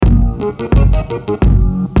Hello,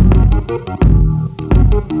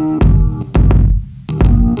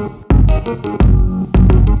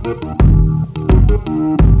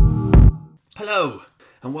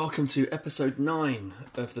 and welcome to episode 9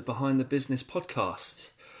 of the Behind the Business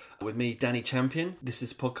podcast with me, Danny Champion. This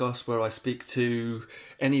is a podcast where I speak to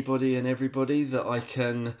anybody and everybody that I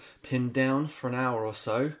can pin down for an hour or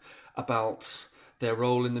so about their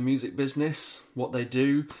role in the music business, what they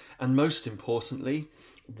do, and most importantly,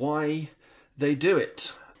 why they do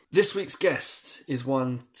it. This week's guest is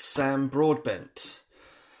one Sam Broadbent.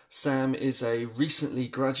 Sam is a recently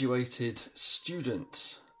graduated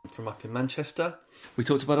student from up in Manchester. We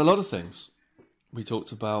talked about a lot of things. We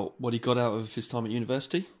talked about what he got out of his time at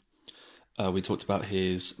university. We talked about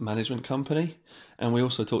his management company. And we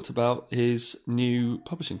also talked about his new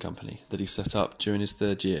publishing company that he set up during his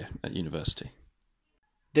third year at university.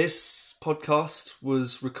 This podcast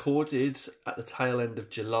was recorded at the tail end of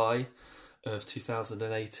July of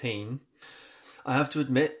 2018. I have to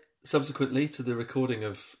admit, subsequently to the recording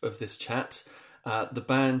of this chat, the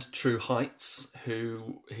band True Heights,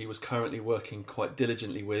 who he was currently working quite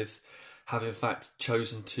diligently with, have in fact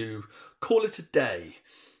chosen to call it a day.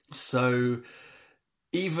 So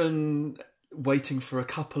even waiting for a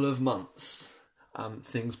couple of months,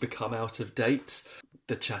 things become out of date.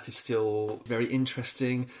 The chat is still very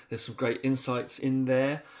interesting. There's some great insights in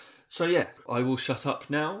there. So yeah, I will shut up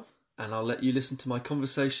now and I'll let you listen to my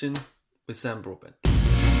conversation with Sam Broadbent.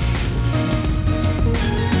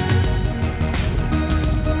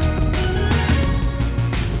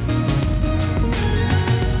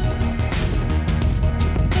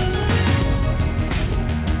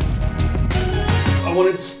 I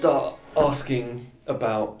wanted to start asking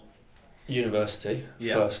about university,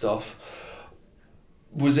 first off.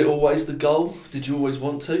 Was it always the goal? Did you always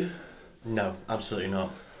want to? No, absolutely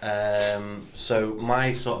not. So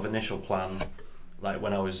my sort of initial plan, like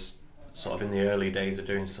when I was sort of in the early days of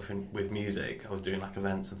doing stuff with music, I was doing like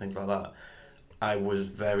events and things like that, I was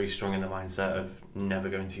very strong in the mindset of never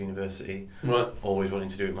going to university. Right. Always wanting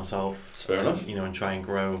to do it myself. That's fair enough. You know, and try and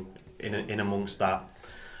grow in amongst that.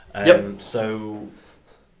 Yep. So,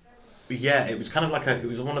 yeah, it was kind of like it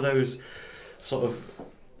was one of those sort of,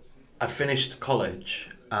 I'd finished college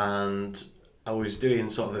and I was doing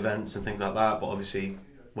sort of events and things like that, but obviously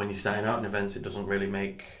when you're starting out in events, it doesn't really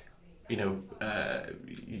make, you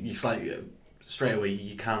straight away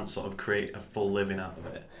you can't sort of create a full living out of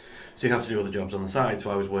it. So you have to do other jobs on the side. So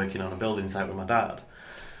I was working on a building site with my dad.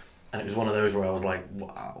 And it was one of those where I was like,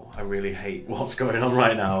 wow, I really hate what's going on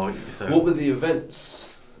right now. So, what were the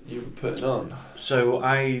events you were putting on? So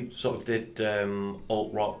I sort of did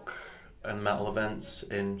alt rock and metal events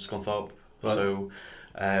in Scunthorpe. Right. So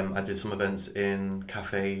I did some events in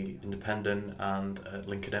Cafe Independent and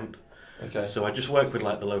Lincoln Imp. Okay. So I just worked with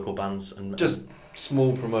like the local bands and just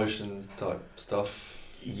small promotion type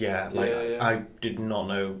stuff. Yeah, I did not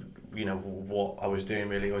know, what I was doing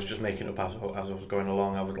really. I was just making up as I was going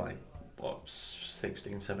along. I was like,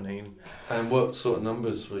 16, 17. And what sort of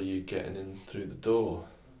numbers were you getting in through the door?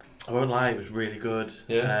 I won't lie, it was really good.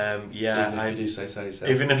 Yeah? Yeah. Even if you do say so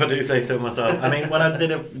yourself. Even if I do say so myself. I mean, when I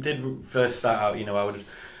did first start out,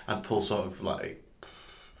 I'd pull sort of like,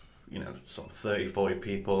 sort of 30, 40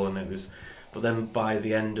 people, and it was, but then by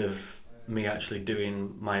the end of me actually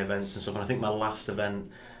doing my events and stuff, and I think my last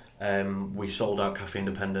event, we sold out Cafe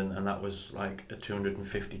Independent, and that was like a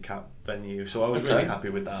 250 cap venue, so I was really happy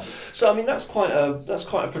with that. So I mean, that's quite a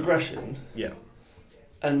progression. Yeah.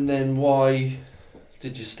 And then why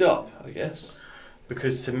did you stop, I guess?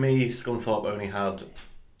 Because to me, Scunthorpe only had,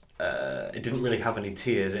 it didn't really have any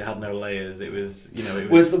tiers. It had no layers. It was,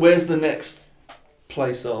 Where's the next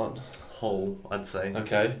place on? Hull, I'd say.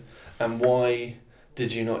 Okay. And why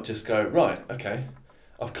did you not just go, right, okay,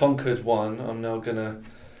 I've conquered one, I'm now going to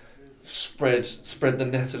spread the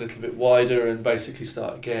net a little bit wider and basically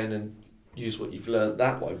start again and use what you've learned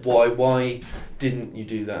that way? Why didn't you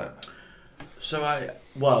do that? So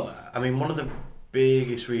one of the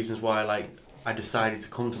biggest reasons why I decided to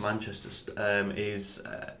come to Manchester is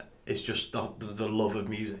just the love of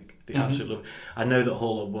music, the absolute love. I know that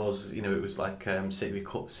Hull was, it was like City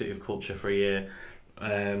of Culture for a year,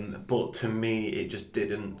 but to me it just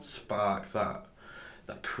didn't spark that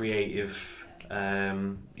creative.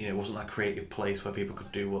 It wasn't that creative place where people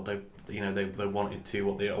could do what they wanted to,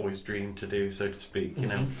 what they always dreamed to do, so to speak.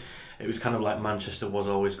 It was kind of like Manchester was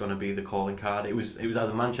always going to be the calling card. It was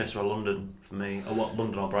either Manchester or London for me, or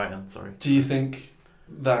London or Brighton. Sorry. Do you think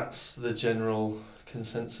that's the general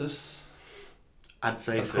consensus? I'd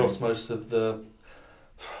say across so. most of the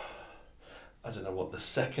I don't know what the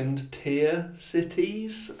second tier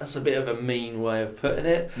cities. That's a bit of a mean way of putting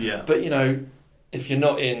it. Yeah. But if you're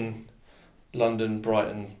not in London,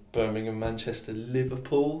 Brighton, Birmingham, Manchester,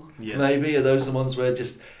 Liverpool, maybe are those the ones where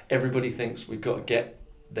just everybody thinks we've got to get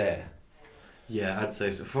there? Yeah, I'd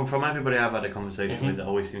say so. From everybody I've had a conversation with, it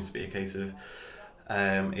always seems to be a case of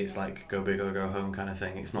it's like go big or go home kind of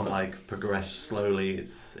thing. It's not like progress slowly.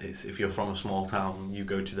 It's if you're from a small town, you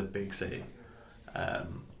go to the big city.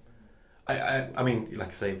 I mean, like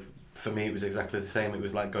I say, for me it was exactly the same. It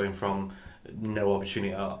was like going from no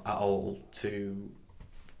opportunity at all to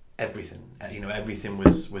everything. Everything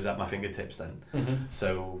was at my fingertips then.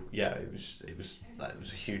 So yeah, it was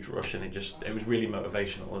a huge rush, and it was really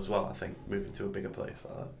motivational as well. I think moving to a bigger place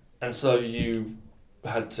like that. And so you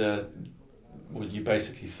had to. Well, you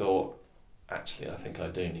basically thought, actually, I think I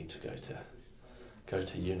do need to go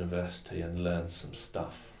to university and learn some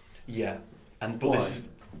stuff. Yeah, and why?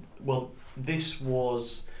 This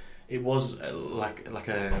was like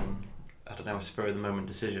a I don't know, a spur of the moment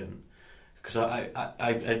decision, because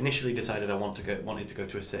I initially decided I wanted to go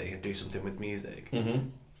to a city and do something with music.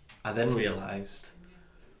 I then realised,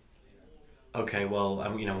 okay, well,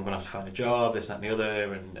 I'm gonna have to find a job, this, that, and the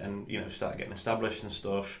other, and start getting established and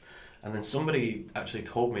stuff. And then somebody actually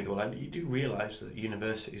told me, well, you do realise that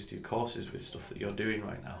universities do courses with stuff that you're doing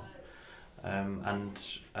right now, and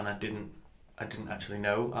I didn't actually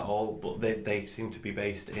know at all, but they seem to be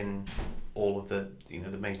based in all of the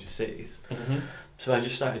the major cities. So I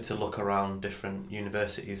just started to look around different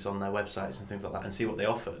universities on their websites and things like that and see what they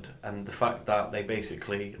offered, and the fact that they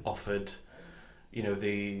basically offered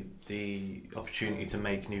the opportunity to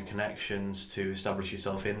make new connections, to establish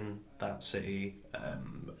yourself in that city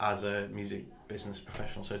as a music business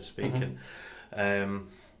professional, so to speak. And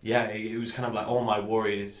it was kind of like all my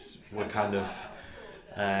worries were kind of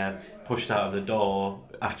pushed out of the door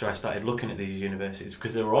after I started looking at these universities,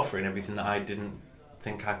 because they were offering everything that I didn't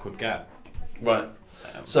think I could get. Right.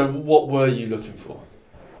 So what were you looking for?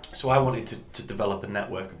 So I wanted to develop a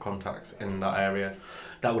network of contacts in that area.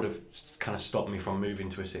 That would have kind of stopped me from moving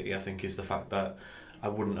to a city, I think, is the fact that I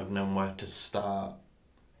wouldn't have known where to start.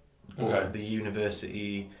 But the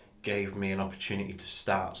university gave me an opportunity to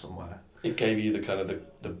start somewhere. It gave you the kind of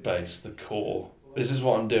the base, the core. This is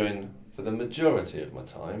what I'm doing for the majority of my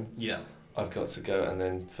time. Yeah. I've got to go, and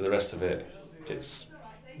then for the rest of it, it's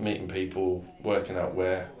meeting people, working out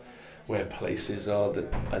where places are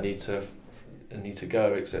that I need to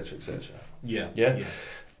go, etc., etc. Yeah.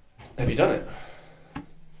 Have you done it?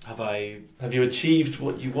 Have you achieved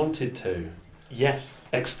what you wanted to? Yes.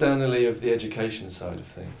 Externally, of the education side of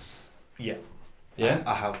things. Yeah. Yeah.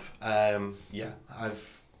 I have.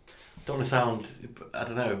 Don't want to sound. I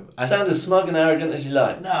don't know. Sound as smug and arrogant as you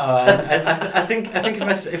like. No, I think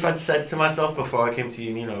if I'd said to myself before I came to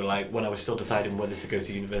uni, like when I was still deciding whether to go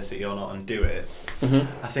to university or not and do it,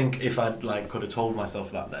 I think if I'd could have told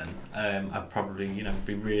myself that then, I'd probably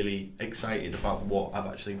be really excited about what I've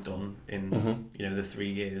actually done in the 3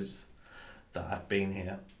 years that I've been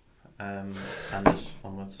here, and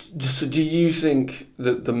onwards. So, do you think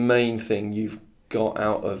that the main thing you've got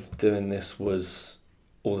out of doing this was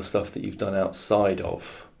all the stuff that you've done outside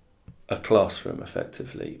of a classroom,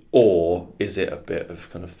 effectively, or is it a bit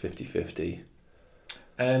of kind of 50-50?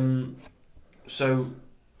 So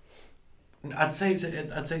I'd say it's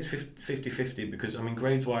 50-50, because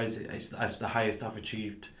grades wise it's the highest I've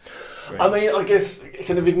achieved. Grades. I mean, I guess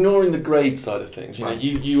kind of ignoring the grade side of things,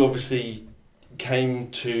 you obviously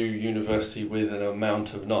came to university with an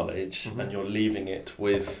amount of knowledge, and you're leaving it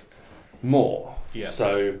with more. Yeah.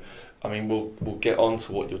 So I mean, we'll get on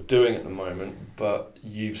to what you're doing at the moment, but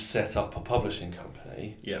you've set up a publishing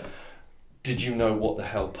company. Yeah. Did you know what the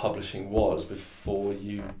hell publishing was before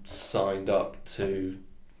you signed up to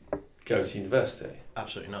go to university?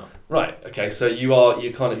 Absolutely not. Right. Okay. So you're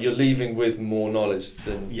leaving with more knowledge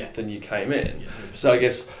than you came in. Yeah. So I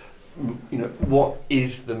guess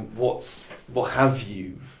what's the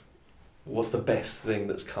best thing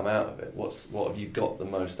that's come out of it? What have you got the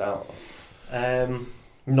most out of?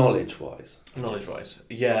 Knowledge-wise,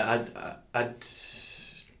 yeah, I'd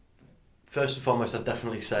first and foremost, I'd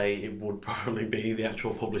definitely say it would probably be the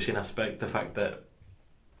actual publishing aspect. The fact that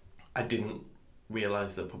I didn't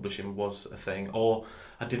realise that publishing was a thing, or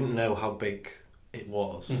I didn't know how big it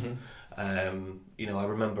was. I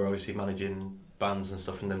remember obviously managing bands and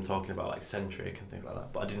stuff, and them talking about Centric and things like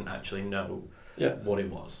that, but I didn't actually know what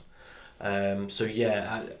it was. So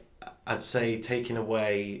yeah, I'd say taking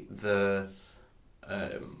away the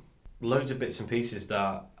loads of bits and pieces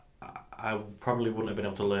that I probably wouldn't have been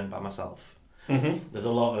able to learn by myself. There's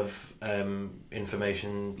a lot of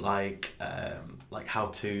information like how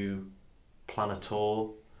to plan a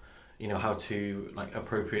tour, you know, how to like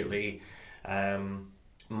appropriately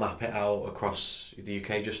map it out across the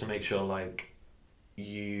UK, just to make sure like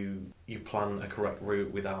you plan a correct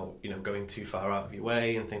route without, you know, going too far out of your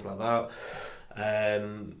way and things like that.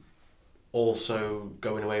 Also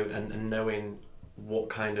going away and knowing what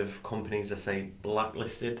kind of companies are, say,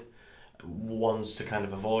 blacklisted, ones to kind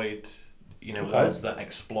of avoid, you know, ones that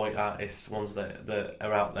exploit artists, ones that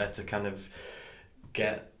are out there to kind of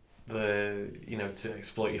get you know, to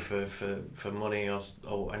exploit you for money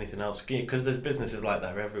or anything else, because there's businesses like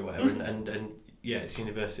that everywhere. And yeah, it's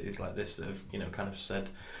universities like this that have, you know, kind of said,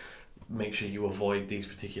 make sure you avoid these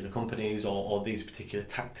particular companies or these particular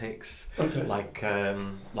tactics, like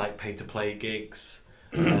pay to play gigs,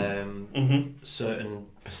 certain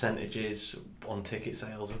percentages on ticket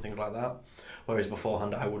sales and things like that. Whereas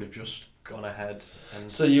beforehand, I would have just gone ahead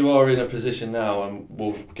and. So you are in a position now, and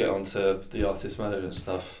we'll get onto the artist management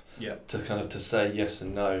stuff. Yeah. To kind of to say yes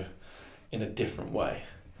and no in a different way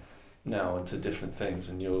now, and to different things,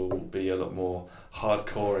 and you'll be a lot more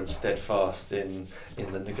hardcore and steadfast in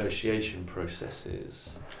the negotiation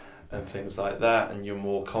processes and things like that, and you're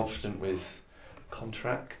more confident with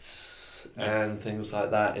contracts and things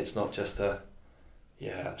like that. It's not just that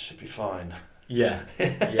should be fine. Yeah,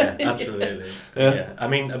 absolutely. Yeah. I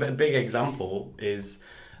mean, a big example is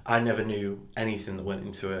I never knew anything that went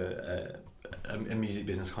into a music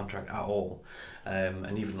business contract at all,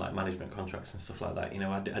 and even like management contracts and stuff like that. You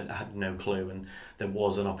know, I had no clue, and there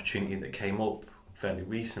was an opportunity that came up fairly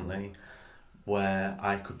recently where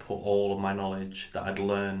I could put all of my knowledge that I'd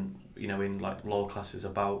learned, you know, in like law classes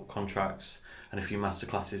about contracts and a few master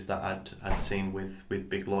classes that I'd seen with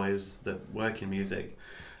big lawyers that work in music,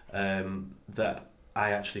 that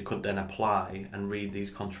I actually could then apply and read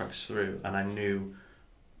these contracts through, and I knew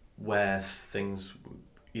where things,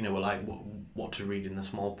 you know, were like what to read in the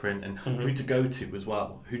small print, and who to go to as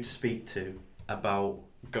well, who to speak to about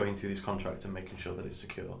going through these contracts and making sure that it's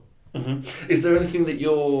secure. Is there anything that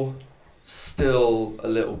you're still a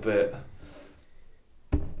little bit,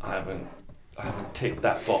 I haven't ticked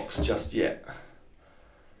that box just yet?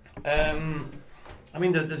 I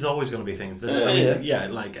mean, there's always going to be things.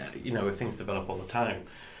 Like, you know, things develop all the time.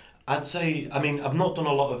 I'd say, I mean, I've not done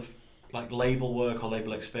a lot of like label work or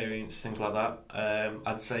label experience, things like that.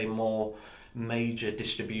 I'd say more major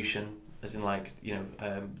distribution, as in like, you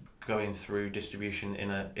know, going through distribution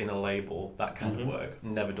in a label, that kind of work.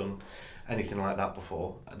 Never done anything like that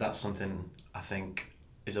before. That's something I think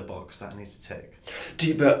is a box that I need to tick.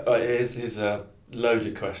 But here's a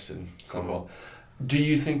loaded question. Somewhat. Do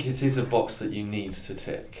you think it is a box that you need to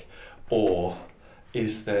tick, or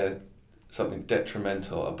is there something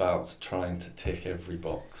detrimental about trying to tick every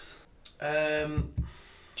box?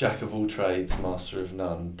 Jack of all trades, master of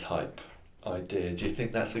none type idea. Do you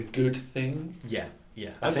think that's a good thing? Yeah.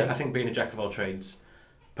 Okay. I think being a jack of all trades,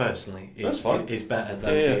 personally, is better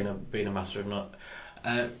than being a master of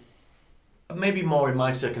none. Maybe more in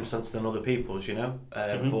my circumstance than other people's, you know.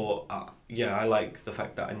 But I like the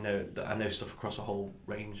fact that I know stuff across a whole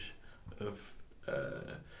range of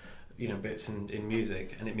you know, bits in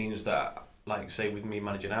music, and it means that, like, say with me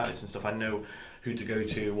managing artists and stuff, I know who to go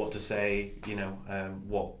to, what to say, you know,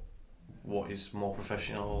 what is more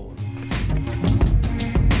professional.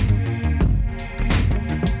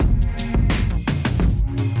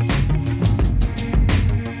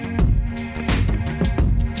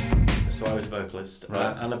 So I was a vocalist,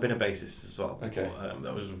 right, and I've been a bassist as well. Okay. But,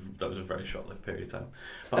 that was a very short-lived period of time.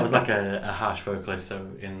 But I was like a harsh vocalist, so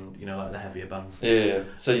in, you know, like the heavier bands. Yeah.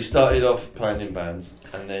 So you started off playing in bands,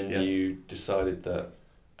 and then you decided that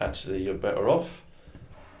actually you're better off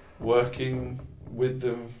working with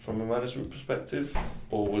them from a management perspective,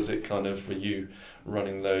 or was it kind of, were you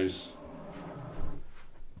running those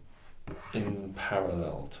in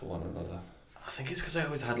parallel to one another? I think it's because I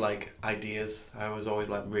always had like ideas. I was always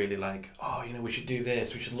like really like, oh, you know, we should do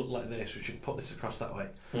this, we should look like this, we should put this across that way.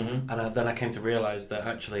 And then I came to realise that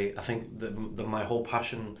actually I think that my whole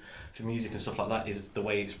passion for music and stuff like that is the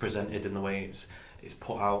way it's presented and the way it's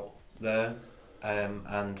put out there,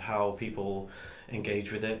 and how people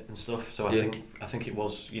engage with it and stuff. So I think it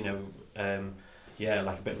was, you know,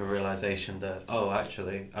 like a bit of a realisation that, oh,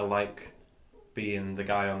 actually I like being the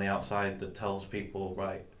guy on the outside that tells people,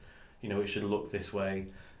 right, you know, it should look this way,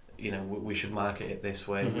 you know, we should market it this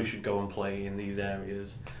way, we should go and play in these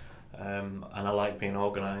areas, and I like being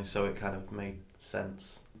organised, so it kind of made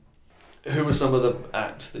sense. Who were some of the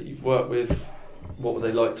acts that you've worked with? What were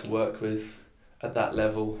they like to work with at that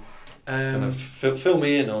level? Kind of fill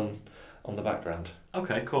me in on the background.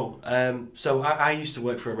 Okay, cool. So I used to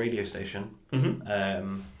work for a radio station.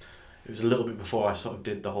 It was a little bit before I sort of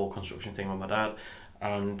did the whole construction thing with my dad,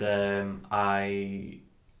 and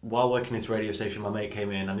while working at this radio station, my mate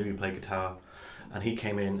came in. I knew he played guitar, and he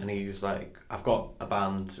came in and he was like, "I've got a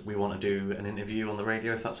band. We want to do an interview on the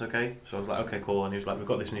radio, if that's okay." So I was like, "Okay, cool." And he was like, "We've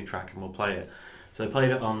got this new track and we'll play it." So they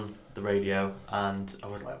played it on the radio, and I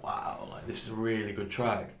was like, "Wow, like this is a really good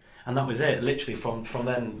track." And that was it. Literally from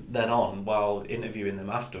then on, while interviewing them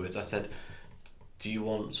afterwards, I said, "Do you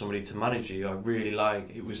want somebody to manage you? I really like."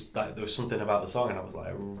 It was like there was something about the song, and I was like,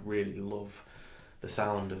 "I really love the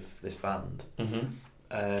sound of this band." Mm-hmm.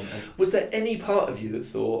 Was there any part of you that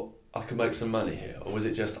thought, I could make some money here? Or was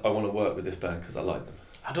it just, I want to work with this band because I like them?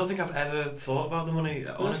 I don't think I've ever thought about the money,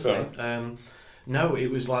 honestly. No,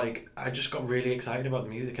 it was like, I just got really excited about the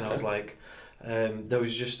music, and I was like, there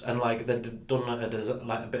was just, and like, they'd done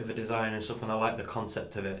a bit of a design and stuff, and I liked the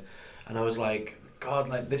concept of it. And I was like, God,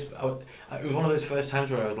 like this, it was one of those first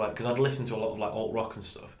times where I was like, because I'd listened to a lot of like alt rock and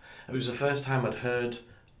stuff. It was the first time I'd heard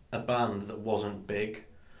a band that wasn't big,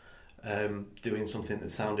 doing something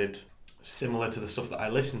that sounded similar to the stuff that I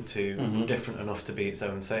listened to, Mm-hmm. different enough to be its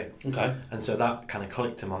own thing. Okay. And so that kind of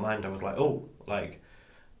clicked in my mind. I was like, oh, like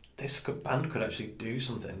this band could actually do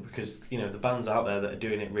something, because the bands out there that are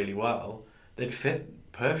doing it really well, they'd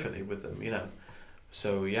fit perfectly with them,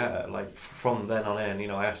 So yeah, like from then on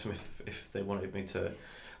in, I asked them if they wanted me to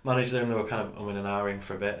manage them. They were kind of umming and ahhing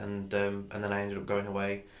for a bit, and then I ended up going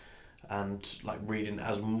away and like reading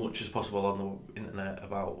as much as possible on the internet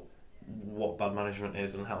about what band management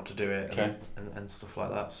is and how to do it, and stuff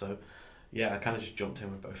like that. So yeah, I kind of just jumped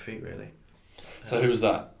in with both feet, really. So who was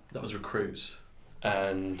that? That was Recruits.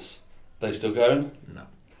 And they still going? No.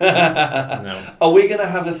 No. Are we going to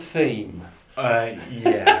have a theme?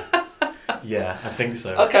 Yeah. Yeah, I think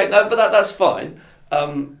so. Okay, no, but that's fine.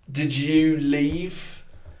 Did you leave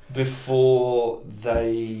before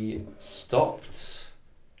they stopped?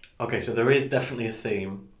 Okay, so there is definitely a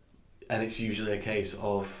theme, and it's usually a case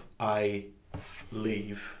of I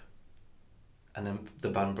leave and then the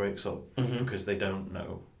band breaks up, mm-hmm. because they don't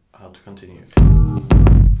know how to continue.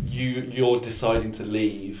 You're deciding to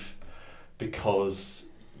leave because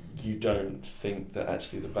you don't think that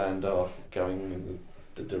actually the band are going in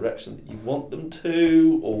the direction that you want them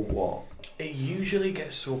to, or what? It usually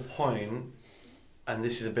gets to a point, and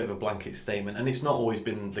this is a bit of a blanket statement, and it's not always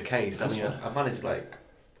been the case. That's I mean, I've managed like,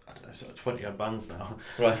 I don't know, sort of 20 odd bands now.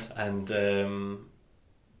 Right. And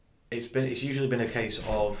it's usually been a case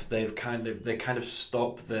of they kind of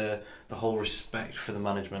stop the whole respect for the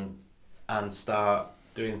management and start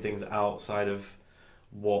doing things outside of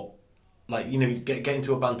what, like, get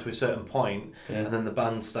into a band to a certain point, and then the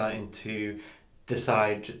band's starting to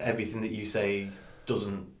decide everything that you say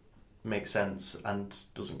doesn't make sense and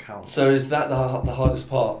doesn't count. So is that the hardest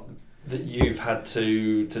part, that you've had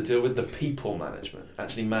to deal with the people management,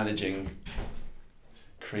 actually managing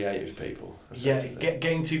creative people? Yeah,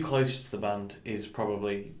 getting too close to the band is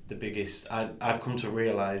probably the biggest, I've come to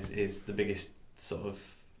realise is the biggest sort of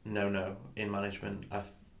no in management. I've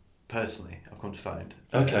come to find.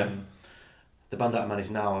 Okay. The band that I manage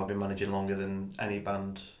now, I've been managing longer than any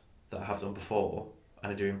band that I have done before,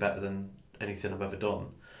 and are doing better than anything I've ever done.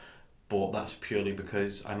 But that's purely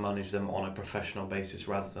because I manage them on a professional basis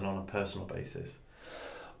rather than on a personal basis.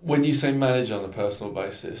 When you say manage on a personal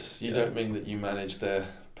basis, you don't mean that you manage their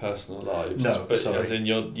personal lives. No, but sorry. As in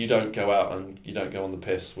you don't go out and you don't go on the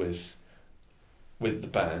piss with the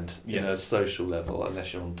band, a social level,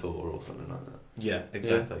 unless you're on tour or something like that. Yeah,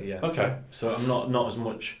 exactly. Yeah. Okay. So I'm not as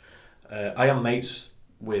much. I am mates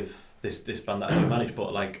with this band that I do manage,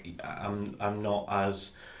 but like I'm not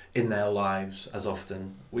as in their lives as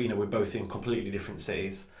often. We're both in completely different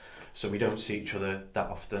cities, so we don't see each other that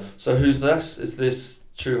often. So who's this? Is this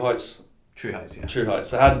True Heights? True Heights, yeah. True Heights.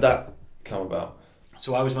 So how did that come about?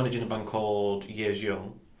 So I was managing a band called Years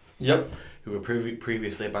Young. Yep. Who were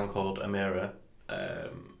previously a band called Amira,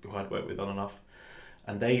 who I'd worked with on and off,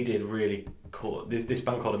 and they did really cool. This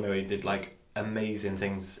band called Amira did like amazing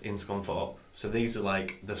things in Scunthorpe. So these were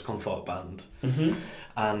like the Scunthorpe band, mm-hmm.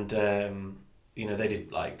 and they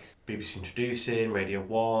did like BBC Introducing, Radio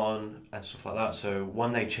 1 and stuff like that. So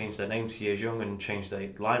when they changed their name to Years Young and changed their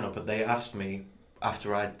lineup, they asked me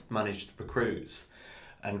after I'd managed Recruits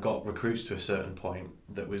and got Recruits to a certain point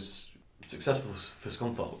that was successful for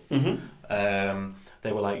Scunthorpe. Mm-hmm.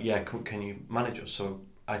 They were like, yeah, can you manage us? So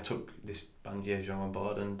I took this band Years Young on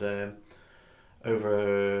board, and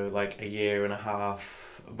over like a year and a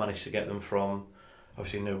half, managed to get them from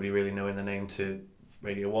obviously nobody really knowing the name to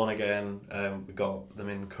Radio 1 again. We got them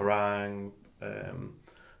in Kerrang,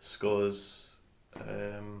 Scuzz,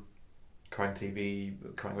 Crank TV,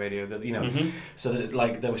 Crank Radio, that you know, Mm-hmm. so that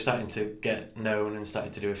like they were starting to get known and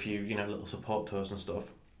starting to do a few little support tours and stuff.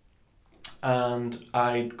 And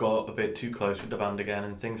I got a bit too close with the band again,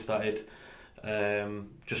 and things started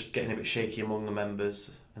just getting a bit shaky among the members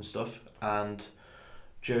and stuff. And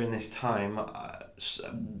during this time,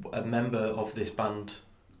 a member of this band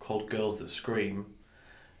called Girls That Scream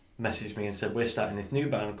messaged me and said, we're starting this new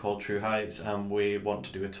band called True Heights and we want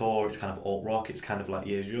to do a tour. It's kind of alt rock, it's kind of like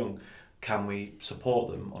Years Young. Can we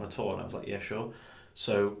support them on a tour? And I was like, yeah, sure.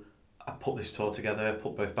 So I put this tour together,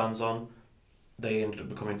 put both bands on. They ended up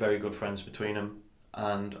becoming very good friends between them.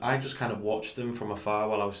 And I just kind of watched them from afar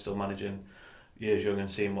while I was still managing Years Young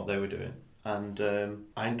and seeing what they were doing. And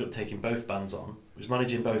I ended up taking both bands on. I was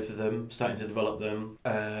managing both of them, starting to develop them.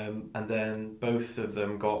 And then both of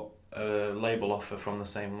them got a label offer from the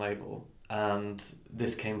same label. And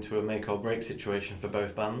this came to a make or break situation for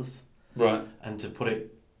both bands. Right. And to put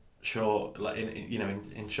it short, like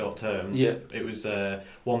in short terms, yeah. It was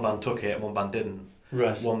one band took it and one band didn't.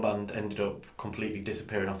 Right. One band ended up completely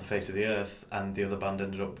disappearing off the face of the earth, and the other band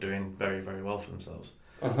ended up doing very, very well for themselves.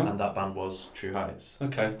 Uh-huh. And that band was True Heights.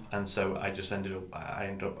 Okay. And so I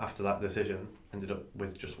ended up after that decision, ended up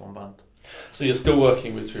with just one band. So you're still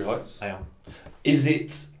working with True Heights? I am. Is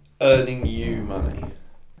it earning you money?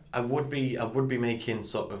 I would be making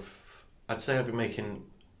sort of. I'd say I'd be making.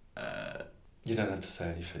 You don't have to say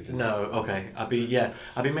any figures. No, okay. I'd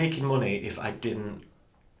be making money if I didn't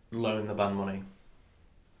loan the band money.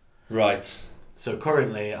 Right. So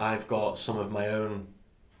currently, I've got some of my own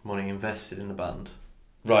money invested in the band.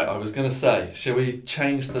 Right, I was going to say, shall we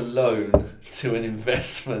change the loan to an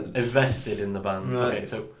investment? Invested in the band. Right. Okay,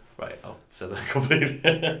 so I'll say that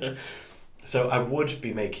completely. So I would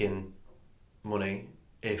be making money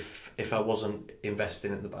if I wasn't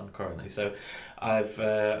investing in the band currently. So I've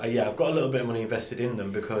got a little bit of money invested in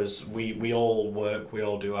them because we all work, we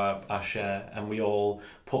all do our share, and we all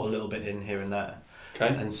put a little bit in here and there.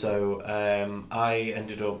 Okay. And so I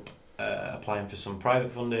ended up applying for some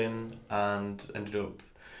private funding, and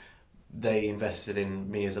they invested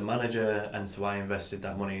in me as a manager, and so I invested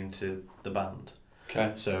that money into the band.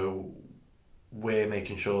 Okay. So we're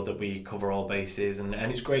making sure that we cover all bases, and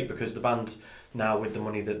it's great because the band now, with the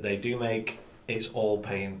money that they do make, it's all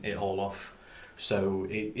paying it all off. So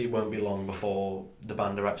it won't be long before the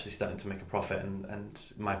band are actually starting to make a profit, and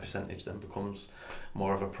my percentage then becomes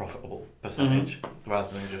more of a profitable percentage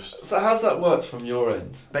rather than just... So how's that worked from your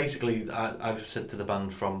end? Basically, I've said to the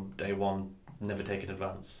band from day one, never take an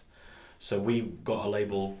advance. So we got a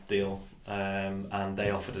label deal, and they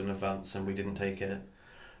offered an advance and we didn't take it,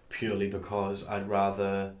 purely because I'd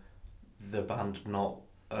rather the band not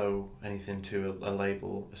owe anything to a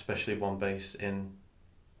label, especially one based in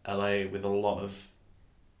LA with a lot of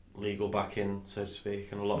legal backing, so to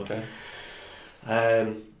speak, and a lot of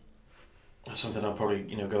that's something I'll probably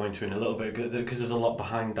go into in a little bit, because there's a lot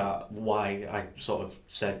behind that why I sort of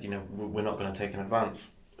said we're not going to take an advance.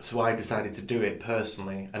 So I decided to do it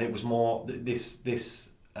personally, and it was more this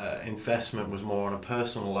investment was more on a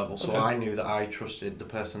personal level. So I knew that I trusted the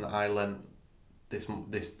person that I lent this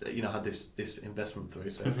had this investment through.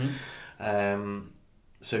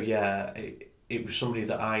 So it was somebody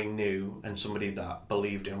that I knew and somebody that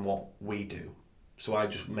believed in what we do. So I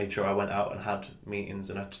just made sure I went out and had meetings,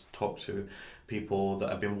 and I talked to people that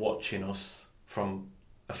had been watching us from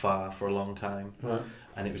afar for a long time. Right.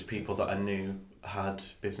 And it was people that I knew had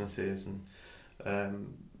businesses and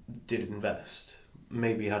did invest.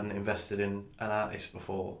 Maybe hadn't invested in an artist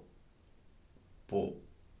before, but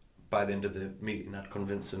by the end of the meeting I'd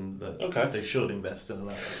convinced them that they should invest in an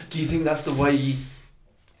artist. Do you think that's the way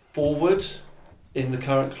forward in the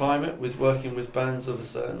current climate with working with bands of a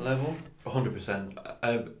certain level?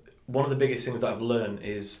 100%. One of the biggest things that I've learned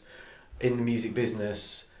is in the music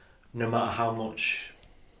business, no matter how much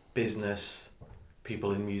business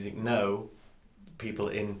people in music know, people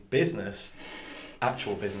in business,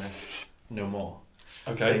 actual business, know more.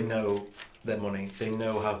 Okay. They know their money. They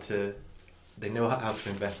know how to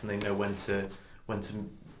invest, and they know when to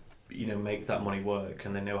make that money work,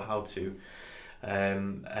 and they know how to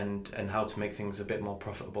and how to make things a bit more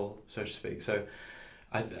profitable, so to speak. So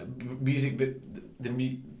people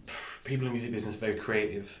in music business are very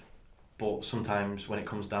creative, but sometimes when it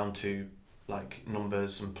comes down to like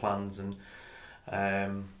numbers and plans and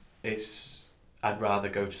I'd rather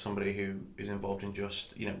go to somebody who is involved in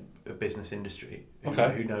just a business industry,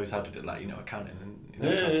 who knows how to do accounting and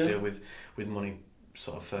knows how to deal with money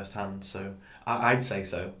sort of firsthand. So I'd say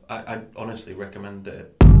so. I'd honestly recommend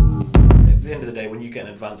it. At the end of the day, when you get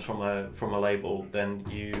an advance from a label, then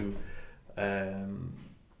you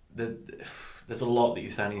the there's a lot that you're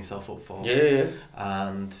signing yourself up for. Yeah.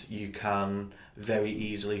 And you can very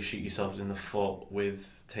easily shoot yourselves in the foot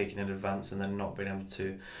with taking an advance and then not being able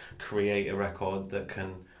to create a record that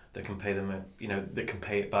can pay them that can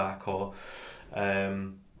pay it back, or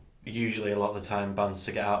usually a lot of the time bands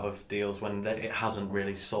to get out of deals when it hasn't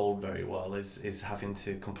really sold very well is having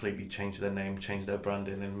to completely change their name, change their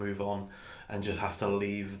branding and move on, and just have to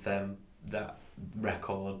leave them that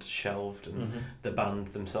record shelved, and the band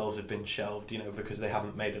themselves have been shelved, because they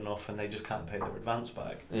haven't made enough and they just can't pay their advance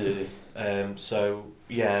back. So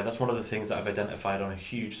that's one of the things that I've identified on a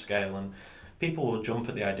huge scale, and people will jump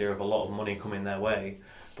at the idea of a lot of money coming their way,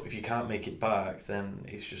 but if you can't make it back, then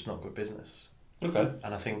it's just not good business. Okay.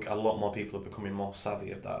 And I think a lot more people are becoming more savvy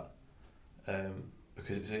of that,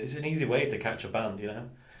 because it's an easy way to catch a band,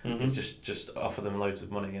 It's just offer them loads of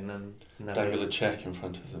money and then dangle a check in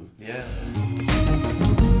front of them. Yeah.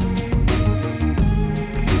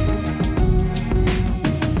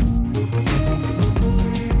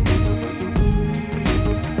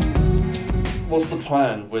 What's the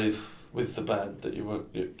plan with the band that you're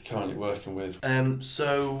currently working with?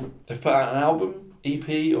 So they've put out an album,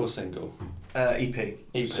 EP or single? EP.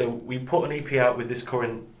 So we put an EP out with this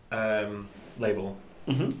current label.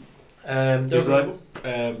 Who's the label?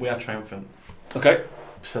 We are Triumphant. Okay.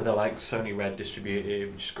 So they're like Sony Red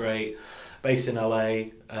distributed, which is great. Based in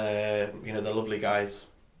LA, they're lovely guys.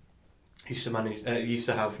 Used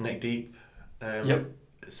to have Neck Deep. Yep.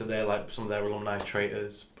 So they're like some of their alumni,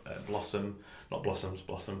 Traitors, Blossom.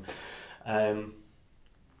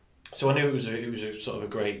 So I knew it was a sort of a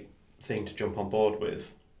great thing to jump on board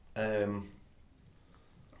with.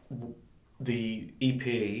 The EP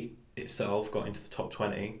itself got into the top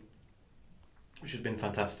 20, which has been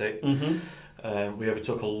fantastic. We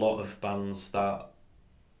overtook a lot of bands that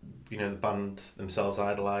the band themselves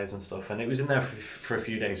idolise and stuff, and it was in there for a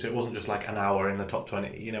few days, so it wasn't just like an hour in the top 20,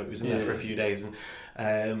 it was in there for a few days,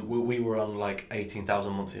 and we were on like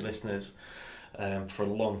 18,000 monthly listeners for a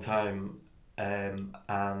long time,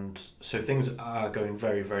 and so things are going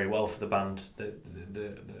very, very well for the band.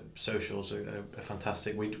 The socials are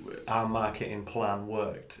fantastic. Our marketing plan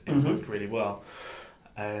worked. It worked really well.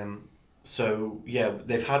 So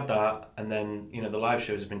they've had that, and then the live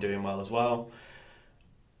shows have been doing well as well.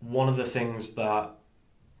 One of the things that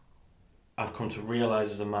I've come to realise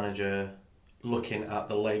as a manager, looking at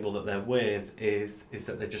the label that they're with, is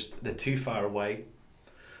that they're too far away.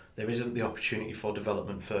 There isn't the opportunity for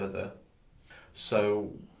development further.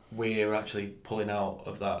 So we're actually pulling out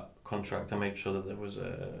of that contract. I made sure that there was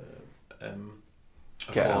a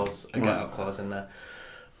get out clause in there.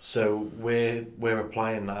 So we're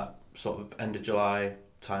applying that sort of end of July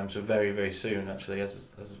time, so very, very soon actually,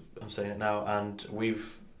 as I'm saying it now, and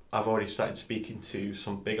I've already started speaking to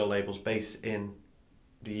some bigger labels based in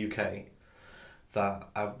the UK that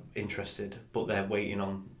are interested, but they're waiting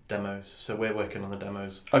on demos. So we're working on the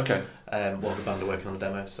demos. Okay. The band are working on the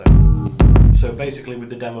demos. So basically, with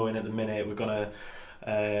the demo in at the minute, we're gonna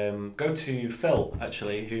go to Phil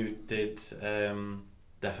actually, who did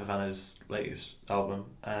Def Havana's latest album.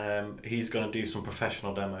 He's gonna do some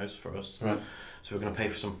professional demos for us. Right. So we're gonna pay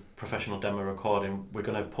for some professional demo recording. We're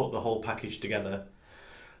gonna put the whole package together.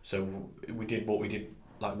 So we did what we did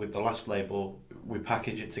like with the last label. We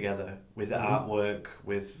package it together with the artwork,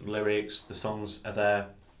 with lyrics. The songs are there,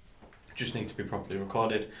 just need to be properly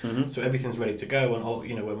recorded. So everything's ready to go, and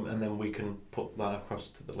and then we can put that across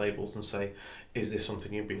to the labels and say, is this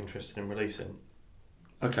something you'd be interested in releasing?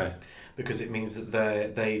 Okay. Because it means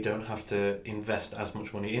that they don't have to invest as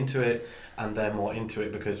much money into it, and they're more into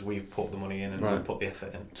it because we've put the money in and we've put the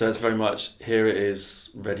effort in. So it's very much, here it is,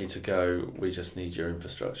 ready to go, we just need your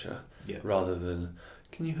infrastructure. Yeah. Rather than,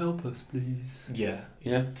 can you help us please? Yeah.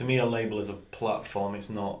 Yeah. To me, a label is a platform, it's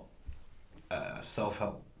not a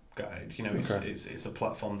self-help guide. It's a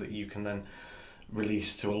platform that you can then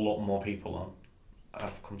release to a lot more people on,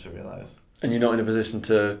 I've come to realise. And you're not in a position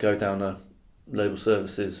to go down a label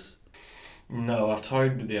services? No, I've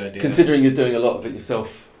toyed with the idea. Considering you're doing a lot of it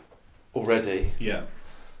yourself already. Yeah.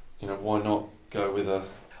 Why not go with an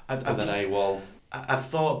AWOL? I've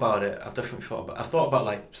thought about it. I've definitely I've thought about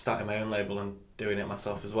like starting my own label and doing it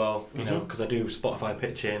myself as well. Because I do Spotify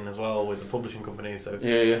pitching as well with the publishing company. So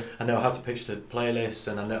I know how to pitch to playlists,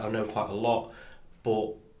 and I know quite a lot.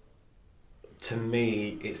 But to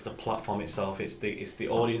me, it's the platform itself. It's the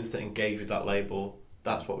audience that engage with that label.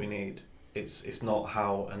 That's what we need. It's not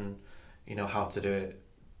how how to do it,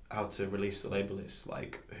 how to release the label. It's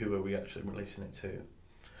like, who are we actually releasing it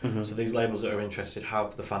to? So these labels that are interested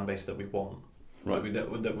have the fan base that we want, right?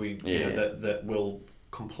 That will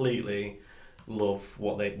completely love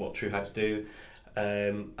what True Heights do,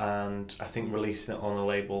 and I think releasing it on a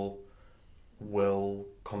label will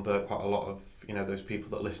convert quite a lot of those people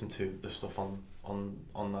that listen to the stuff on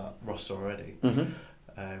that roster already,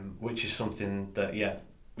 which is something that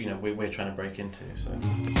we're trying to break into. So.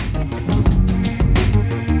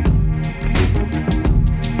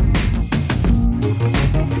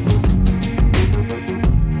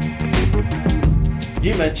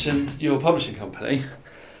 You mentioned your publishing company,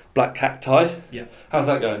 Black Cacti. Yeah. How's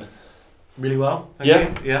that going? Really well. Yeah?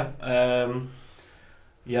 Yeah.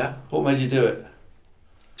 Yeah. What made you do it?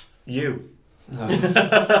 You. No. You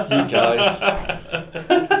guys.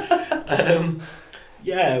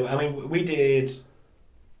 Yeah, I mean, we did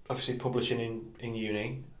obviously publishing in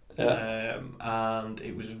uni. Yeah. And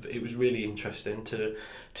it was really interesting to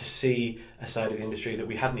see a side of the industry that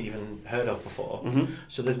we hadn't even heard of before.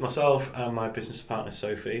 So there's myself and my business partner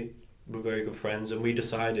Sophie. We're very good friends, and we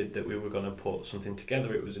decided that we were going to put something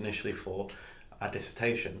together. It was initially for our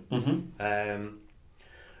dissertation.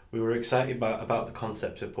 We were excited about the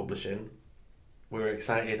concept of publishing. We were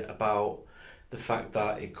excited about the fact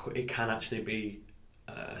that it can actually be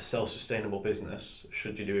a self-sustainable business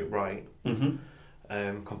should you do it right.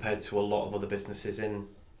 Compared to a lot of other businesses in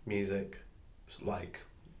music, like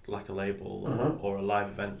a label or a live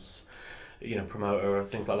events, promoter or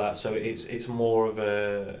things like that. So it's more of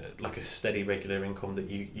a steady regular income that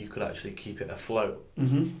you could actually keep it afloat.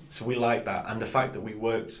 So we like that, and the fact that we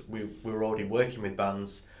were already working with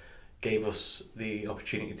bands gave us the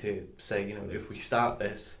opportunity to say, if we start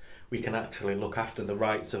this, we can actually look after the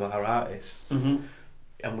rights of our artists,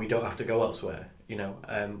 and we don't have to go elsewhere.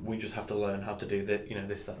 We just have to learn how to do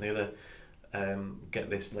this, that and the other, get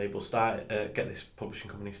this label started, get this publishing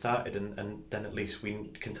company started, and then at least we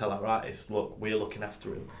can tell our artists, look, we're looking after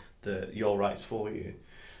them, your rights for you,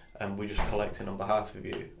 and we're just collecting on behalf of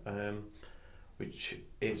you, which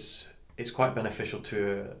it's quite beneficial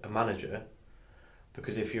to a manager,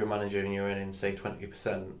 because if you're a manager and you're earning, say,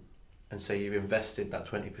 20%, and say you've invested that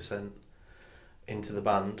 20% into the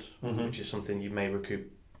band, which is something you may recoup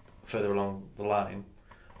further along the line,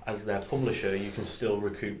 as their publisher, you can still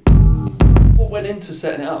recoup. What went into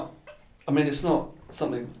setting it up? I mean, it's not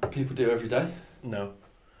something people do every day. No.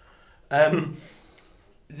 So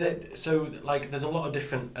there's a lot of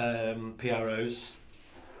different PROs,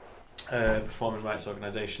 performing rights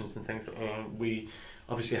organisations and things. We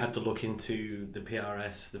obviously had to look into the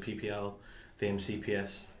PRS, the PPL, the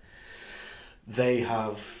MCPS. They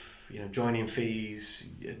have joining fees.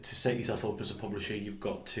 To set yourself up as a publisher, you've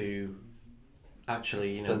got to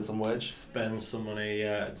actually spend some wedge, spend some money,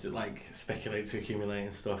 to speculate, to accumulate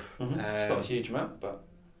and stuff. It's not a huge amount, but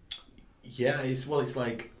yeah, it's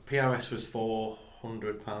like PRS was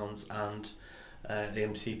 £400 and the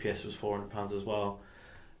MCPS was £400 as well,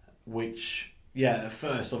 which at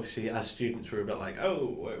first obviously as students we were a bit like,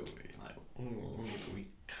 we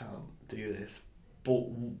can't do this, but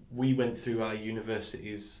we went through our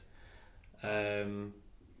university's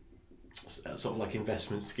sort of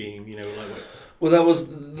investment scheme, Well, that was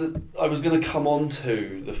I was going to come on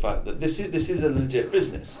to the fact that this is a legit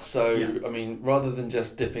business. So I mean, rather than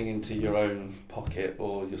just dipping into your own pocket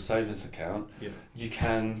or your savings account, you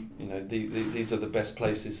can these are the best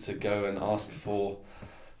places to go and ask for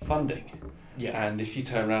funding. And if you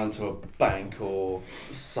turn around to a bank or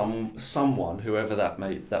someone, whoever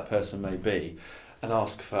that person may be, and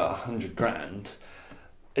ask for £100,000,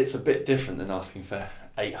 it's a bit different than asking for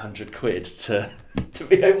 800 quid to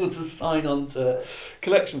be able to sign on to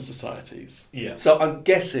collection societies. So I'm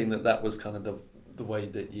guessing that was kind of the way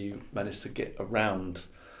that you managed to get around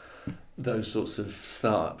those sorts of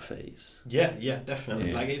startup fees. Yeah,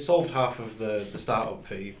 definitely. It solved half of the startup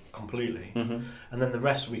fee completely, and then the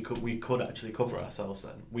rest we could actually cover ourselves.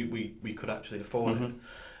 Then we could actually afford it.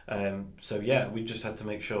 So we just had to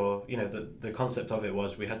make sure the concept of it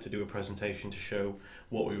was we had to do a presentation to show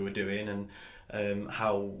what we were doing and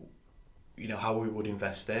how we would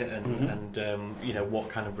invest it and what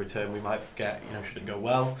kind of return we might get should it go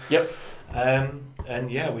well. And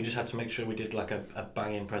we just had to make sure we did a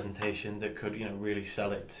banging presentation that could really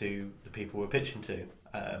sell it to the people we're pitching to,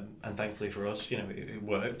 and thankfully for us it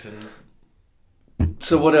worked. And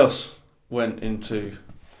so what else went into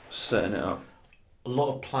setting it up? A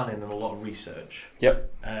lot of planning and a lot of research.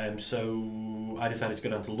 So I decided to go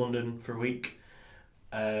down to London for a week.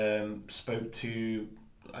 Spoke to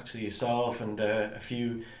actually yourself and a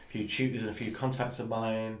few tutors and a few contacts of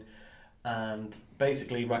mine, and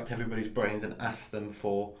basically racked everybody's brains and asked them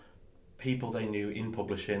for people they knew in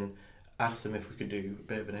publishing. Asked them if we could do a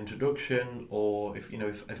bit of an introduction, or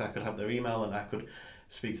if I could have their email and I could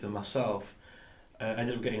speak to them myself. I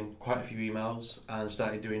ended up getting quite a few emails and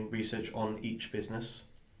started doing research on each business.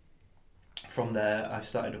 From there, I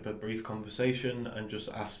started up a brief conversation and just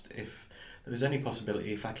asked if there was any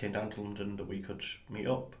possibility if I came down to London that we could meet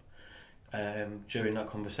up. During that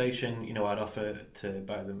conversation, I'd offer to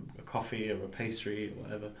buy them a coffee or a pastry or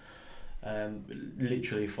whatever,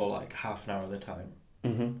 literally for like half an hour at a time.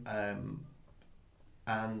 Mm-hmm.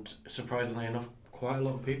 And surprisingly enough, quite a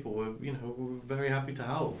lot of people were very happy to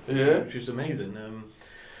help, which was amazing.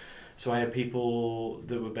 So I had people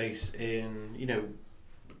that were based in,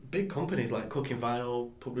 big companies like Cooking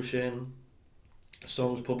Vinyl Publishing,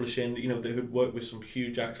 Songs Publishing, they would work with some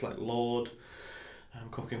huge acts like Lord,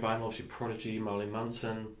 Cooking Vinyl, obviously Prodigy, Marilyn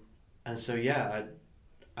Manson. And so, I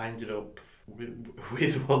ended up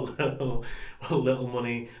with what little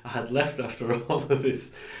money I had left after all of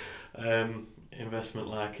this investment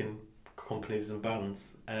like in companies and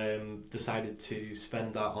bands, decided to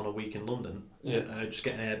spend that on a week in London. Just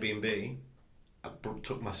get an Airbnb. I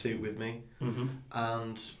took my suit with me,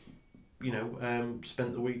 and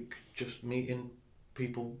spent the week just meeting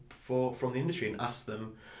people from the industry and asked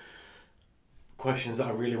them questions that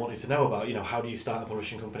I really wanted to know about. How do you start a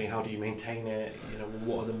publishing company? How do you maintain it?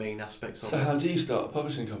 What are the main aspects of it? So how do you start a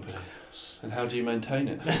publishing company, and how do you maintain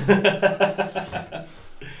it?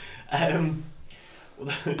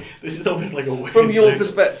 This is almost like a weird from your thing.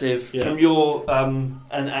 perspective, from your and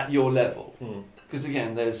at your level, because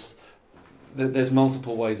again, there's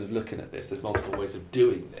multiple ways of looking at this. There's multiple ways of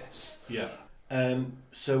doing this.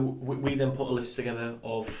 So we then put a list together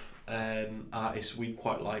of artists we'd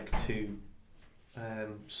quite like to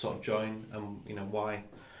sort of join, and why.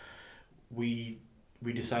 We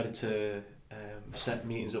decided to set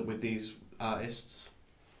meetings up with these artists.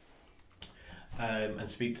 And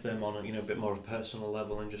speak to them on a bit more of a personal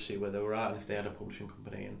level and just see where they were at and if they had a publishing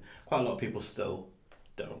company. And quite a lot of people still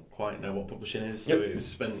don't quite know what publishing is. So it was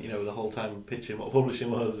spent the whole time pitching what publishing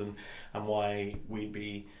was and why we'd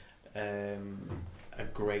be a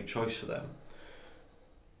great choice for them.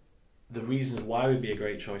 The reasons why we'd be a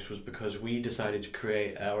great choice was because we decided to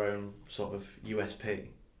create our own sort of USP.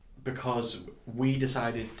 Because we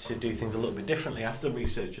decided to do things a little bit differently after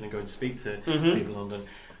researching and going to speak to people in London.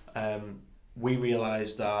 We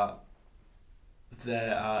realised that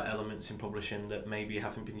there are elements in publishing that maybe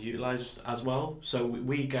haven't been utilised as well. So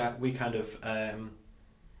we kind of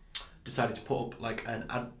decided to put up like an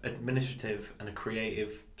administrative and a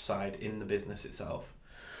creative side in the business itself.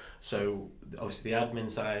 So obviously the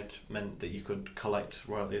admin side meant that you could collect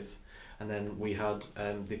royalties, and then we had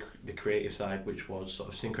the creative side, which was sort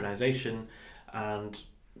of synchronization, and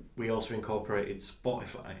we also incorporated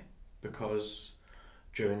Spotify because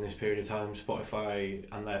during this period of time, Spotify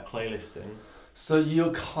and their playlisting. So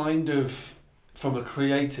you're kind of, from a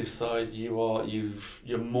creative side, you're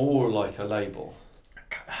more like a label.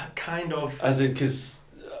 Kind of. As in, because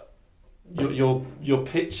you're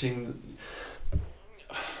pitching.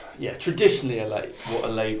 Traditionally what a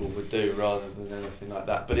label would do rather than anything like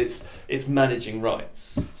that. But it's managing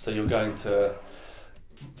rights. So you're going to,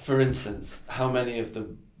 for instance, how many of the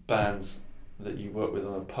bands that you work with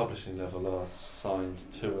on a publishing level are signed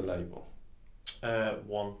to a label?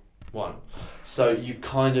 One. So you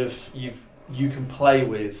can play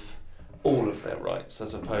with all of their rights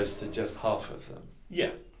as opposed to just half of them.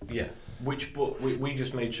 Yeah. But we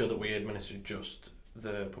just made sure that we administered just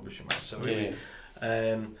the publishing rights. So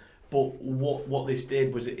but what this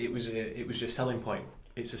did was it was a selling point.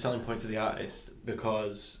 It's a selling point to the artist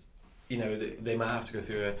because they might have to go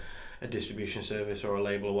through a distribution service or a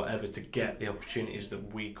label or whatever to get the opportunities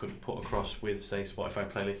that we could put across with, say, Spotify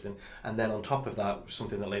playlisting. And then on top of that,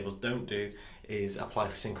 something that labels don't do is apply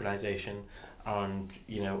for synchronization, and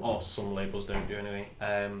or some labels don't do anyway.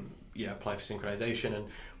 Apply for synchronization, and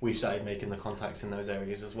we started making the contacts in those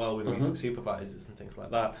areas as well with music supervisors and things like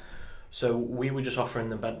that. So we were just offering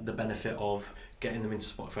them the benefit of getting them into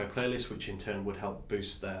Spotify playlists, which in turn would help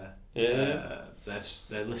boost their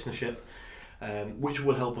listenership. Which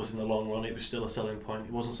would help us in the long run. It was still a selling point.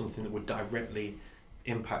 It wasn't something that would directly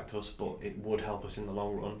impact us, but it would help us in the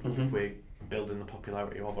long run if we're building the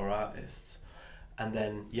popularity of our artists. And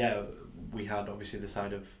then, we had obviously the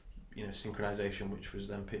side of synchronization, which was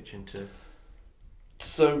then pitching to.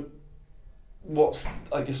 So, what's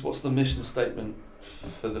the mission statement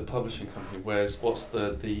for the publishing company? What's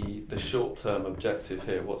the short-term objective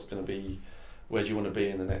here? What's going to be? Where do you want to be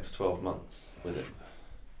in the next 12 months with it?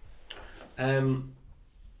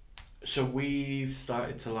 So we've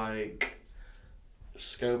started to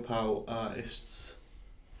scope out artists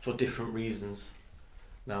for different reasons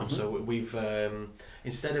now. So we've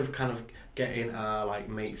instead of kind of getting our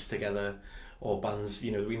mates together or bands,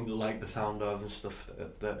 you know, we like the sound of and stuff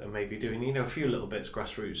that are maybe doing, you know, a few little bits,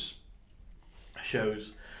 grassroots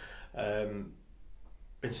shows.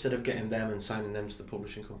 Instead of getting them and signing them to the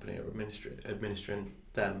publishing company or administering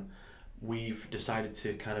them, we've decided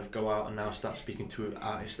to kind of go out and now start speaking to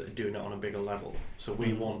artists that are doing it on a bigger level. So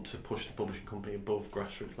we want to push the publishing company above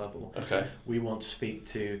grassroots level. Okay. We want to speak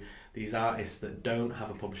to these artists that don't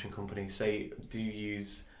have a publishing company, say do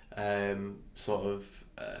use sort of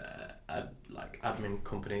like admin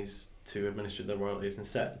companies to administer their royalties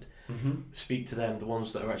instead. Speak to them, the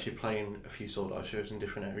ones that are actually playing a few sold out shows in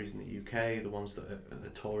different areas in the UK, the ones that are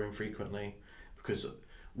touring frequently, because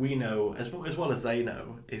we know, as well as they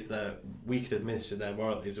know, is that we could administer their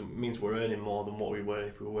royalties. It means we're earning more than what we were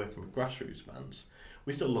if we were working with grassroots bands.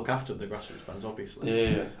 We still look after the grassroots bands,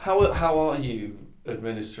 obviously. Yeah. How are you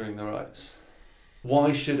administering the rights?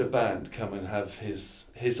 Why should a band come and have his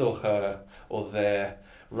or her or their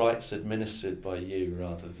rights administered by you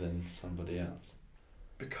rather than somebody else?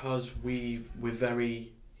 Because we've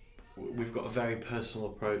got a very personal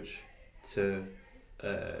approach to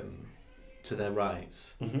their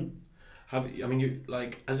rights. You,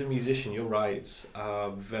 like, as a musician, your rights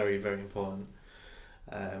are very, very important,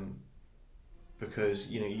 because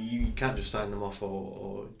you know you can't just sign them off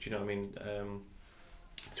or do you know what I mean,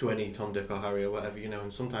 to any Tom, Dick or Harry or whatever, you know.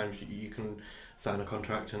 And sometimes you can sign a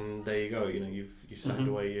contract and there you go, you know, you've signed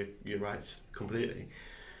away your rights completely.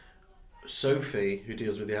 Sophie, who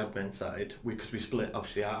deals with the admin side, because we split,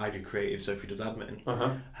 obviously I do creative, Sophie does admin,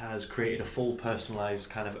 has created a full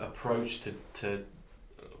personalised kind of approach to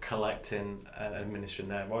collecting and administering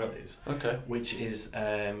their royalties. Okay. Which is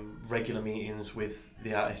regular meetings with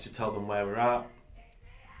the artists to tell them where we're at,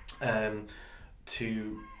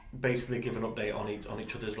 to basically give an update on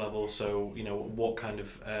each other's level. So you know what kind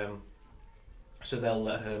of so they'll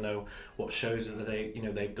let her know what shows that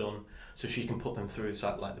they've done, so she can put them through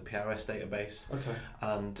like the PRS database. Okay.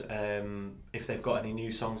 And if they've got any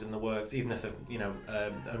new songs in the works, even if they've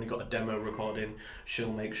only got a demo recording,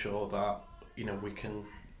 she'll make sure that we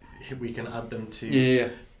can add them to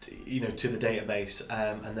the database,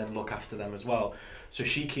 and then look after them as well. So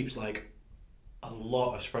she keeps like a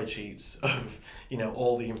lot of spreadsheets of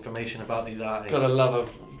all the information about these artists. Gotta love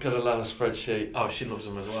a spreadsheet. Oh, she loves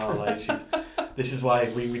them as well. Like this is why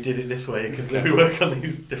we did it this way, because we work on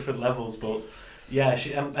these different levels. But yeah,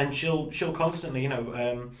 she'll constantly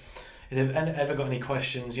if they've ever got any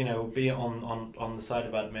questions, be it on the side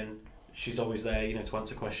of admin, she's always there to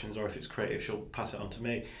answer questions, or if it's creative, she'll pass it on to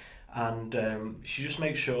me. And she just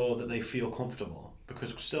makes sure that they feel comfortable,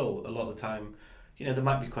 because still a lot of the time there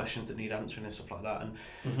might be questions that need answering and stuff like that.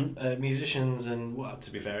 And musicians, and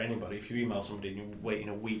to be fair, anybody, if you email somebody and you're waiting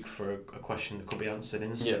a week for a question that could be answered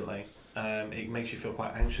instantly, it makes you feel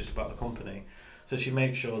quite anxious about the company. So she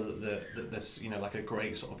makes sure that there's like a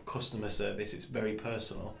great sort of customer service. It's very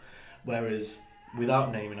personal. Whereas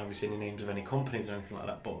without naming obviously any names of any companies or anything like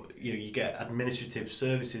that, but you get administrative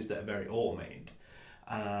services that are very automated.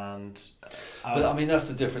 And but I mean that's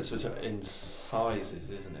the difference in sizes,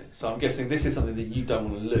 isn't it? So I'm guessing this is something that you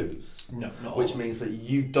don't want to lose. No, not which all. means that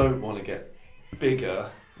you don't want to get bigger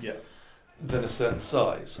than a certain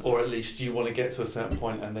size, or at least you want to get to a certain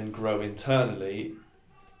point and then grow internally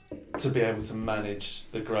to be able to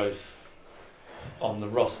manage the growth on the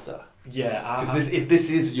roster. Yeah, because if this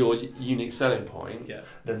is your unique selling point,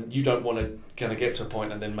 then you don't want to kind of get to a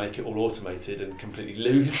point and then make it all automated and completely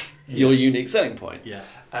lose your unique selling point. Yeah,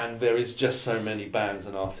 and there is just so many bands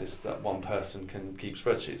and artists that one person can keep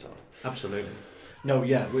spreadsheets on. Absolutely. No,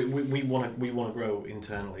 yeah, we want to grow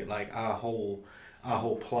internally. Like our whole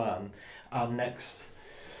plan, our next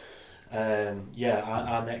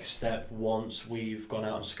step, once we've gone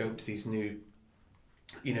out and scoped these new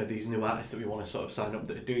artists that we want to sort of sign up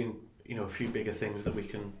that are doing a few bigger things that we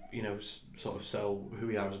can sort of sell who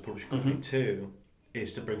we are as a publishing company to,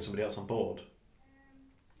 is to bring somebody else on board.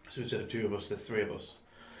 So instead of 2 of us, there's 3 of us,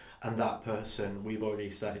 and that person we've already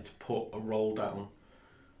started to put a roll down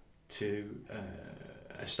to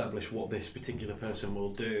establish what this particular person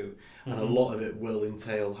will do, and a lot of it will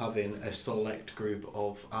entail having a select group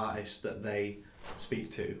of artists that they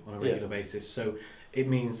speak to on a regular basis. So it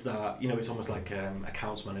means that it's almost like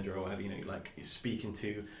accounts manager or whatever, like it's speaking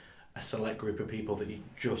to a select group of people that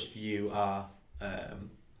you are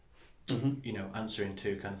answering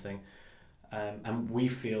to, kind of thing. And we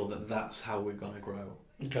feel that that's how we're going to grow.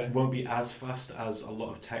 Okay. It won't be as fast as a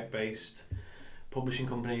lot of tech-based publishing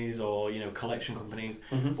companies or collection companies,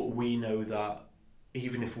 but we know that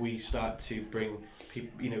even if we start to bring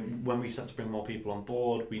people, when we start to bring more people on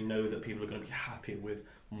board, we know that people are going to be happy with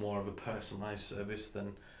more of a personalised service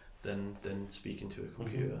than speaking to a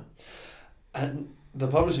computer. And the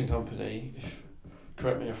publishing company,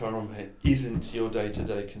 correct me if I'm wrong here, isn't your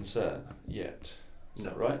day-to-day concern yet. Is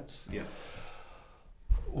that right? Yeah.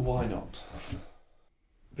 Why not?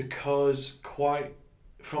 Because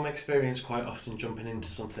from experience, quite often jumping into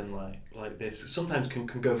something like this sometimes can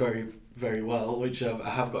go very, very well, which I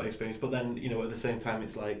have got experience. But then, at the same time,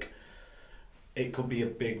 it's like it could be a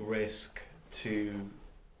big risk to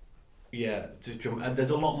jump. And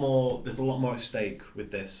there's a lot more at stake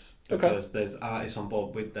with this, because there's artists on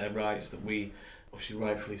board with their rights that we obviously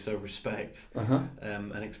rightfully so respect,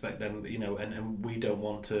 and expect them, and we don't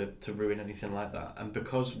want to ruin anything like that. And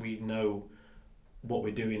because we know what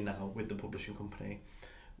we're doing now with the publishing company,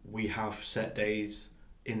 we have set days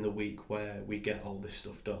in the week where we get all this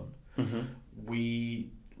stuff done. We've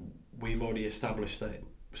already established that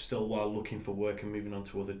still, while looking for work and moving on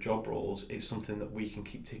to other job roles, it's something that we can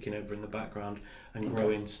keep ticking over in the background and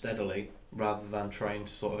growing steadily, rather than trying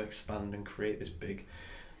to sort of expand and create this big.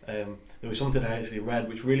 There was something I actually read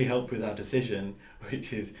which really helped with our decision,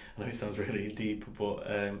 which is, I know it sounds really deep, but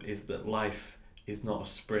is that life is not a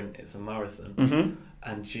sprint, it's a marathon.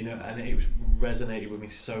 And and it resonated with me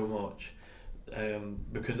so much,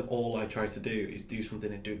 because all I try to do is do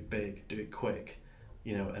something and do it big, do it quick,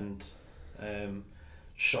 and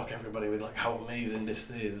shock everybody with like how amazing this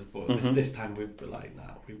is. But this time we've been like,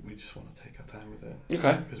 nah, we just want to take our time with it.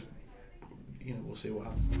 Okay. Because we'll see what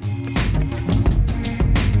happens.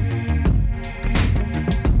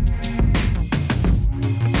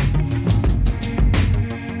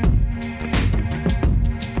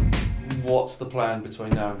 What's the plan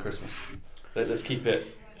between now and Christmas? Let's keep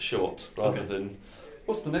it short rather than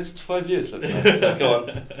what's the next 5 years look like? So go on.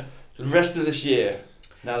 The rest of this year,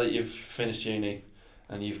 now that you've finished uni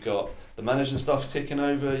and you've got the management stuff ticking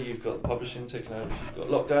over, you've got the publishing ticking over, you've got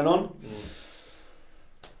a lot going on.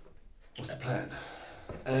 What's the plan?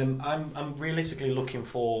 I'm realistically looking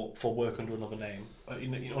for work under another name,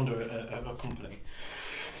 under a company.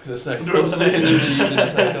 I was going to say, what pseudonym are you going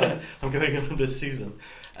to take on? I'm going under Susan.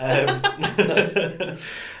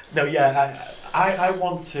 No, yeah, I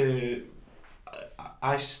want to.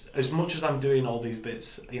 As much as I'm doing all these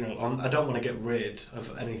bits, I don't want to get rid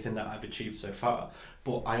of anything that I've achieved so far,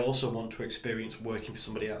 but I also want to experience working for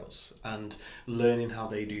somebody else and learning how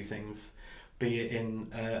they do things, be it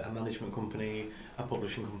in a management company, a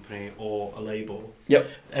publishing company, or a label. Yep.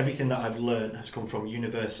 Everything that I've learned has come from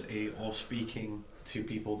university or speaking to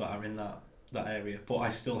people that are in that area, but I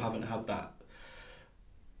still haven't had that,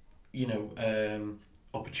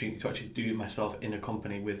 opportunity to actually do it myself in a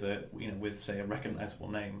company with say a recognizable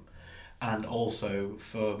name. And also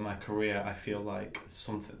for my career, I feel like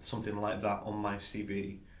something like that on my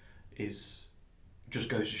CV is just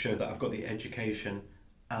goes to show that I've got the education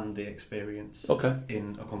and the experience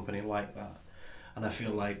in a company like that. And I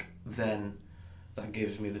feel like then that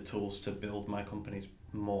gives me the tools to build my companies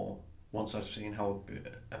more once I've seen how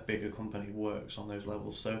a bigger company works on those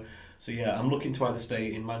levels. So yeah, I'm looking to either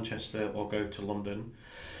stay in Manchester or go to London.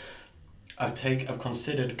 I've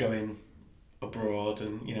considered going abroad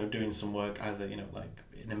and doing some work either like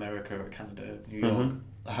in America or Canada, New York.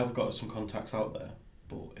 I have got some contacts out there,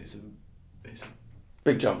 but it's a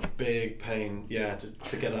big jump, big pain,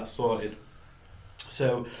 to get that sorted.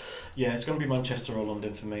 So yeah, it's going to be Manchester or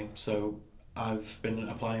London for me. So I've been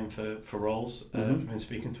applying for roles. I've been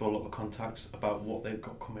speaking to a lot of contacts about what they've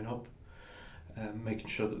got coming up, making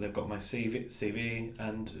sure that they've got my CV,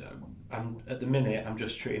 and at the minute I'm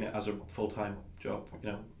just treating it as a full-time job.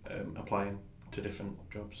 Applying to different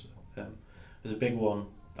jobs. There's a big one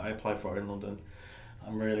that I applied for in London.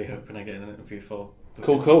 I'm really hoping I get an interview for.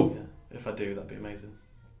 Because, cool. Yeah, if I do, that'd be amazing.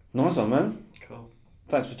 Nice one, man. Cool.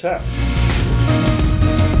 Thanks for chat.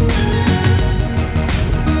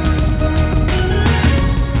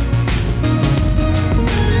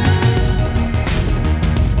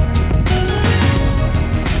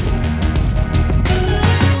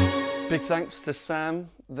 Big thanks to Sam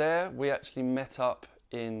there. We actually met up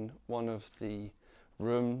in one of the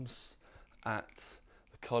rooms at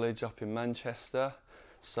the college up in Manchester.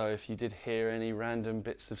 So if you did hear any random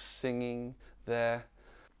bits of singing there,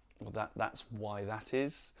 well, that's why that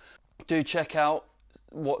is. Do check out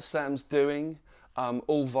what Sam's doing,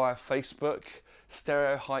 all via Facebook,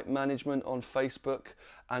 Stereo Hype Management on Facebook,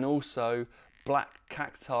 and also Black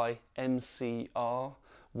Cacti MCR,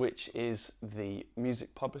 which is the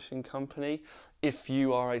music publishing company. If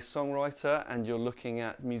you are a songwriter and you're looking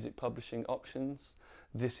at music publishing options,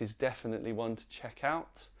 this is definitely one to check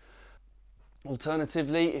out.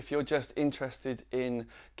 Alternatively, if you're just interested in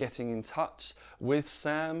getting in touch with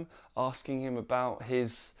Sam, asking him about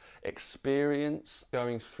his experience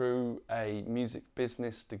going through a music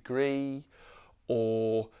business degree,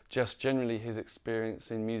 or just generally his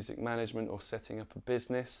experience in music management or setting up a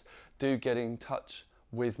business, do get in touch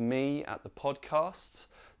with me at the podcast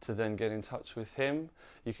to then get in touch with him.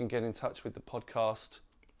 You can get in touch with the podcast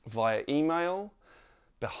via email,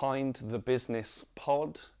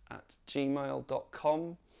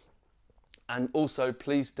 behindthebusinesspod@gmail.com. And also,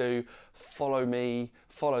 please do follow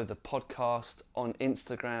the podcast on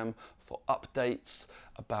Instagram for updates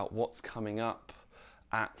about what's coming up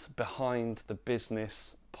at Behind the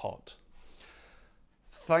Business Pod.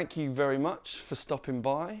 Thank you very much for stopping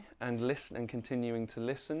by and continuing to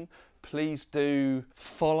listen. Please do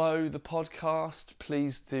follow the podcast.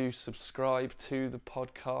 Please do subscribe to the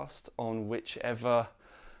podcast on whichever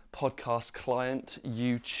podcast client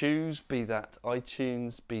you choose, be that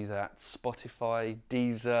iTunes, be that Spotify,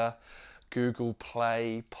 Deezer, Google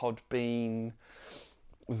Play, Podbean.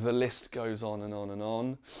 The list goes on and on and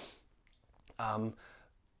on.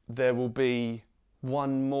 There will be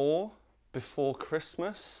one more before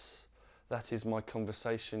Christmas. That is my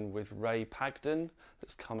conversation with Ray Pagden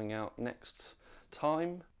that's coming out next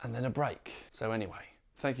time. And then a break. So anyway,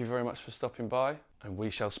 thank you very much for stopping by, and we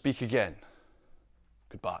shall speak again.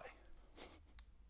 Goodbye.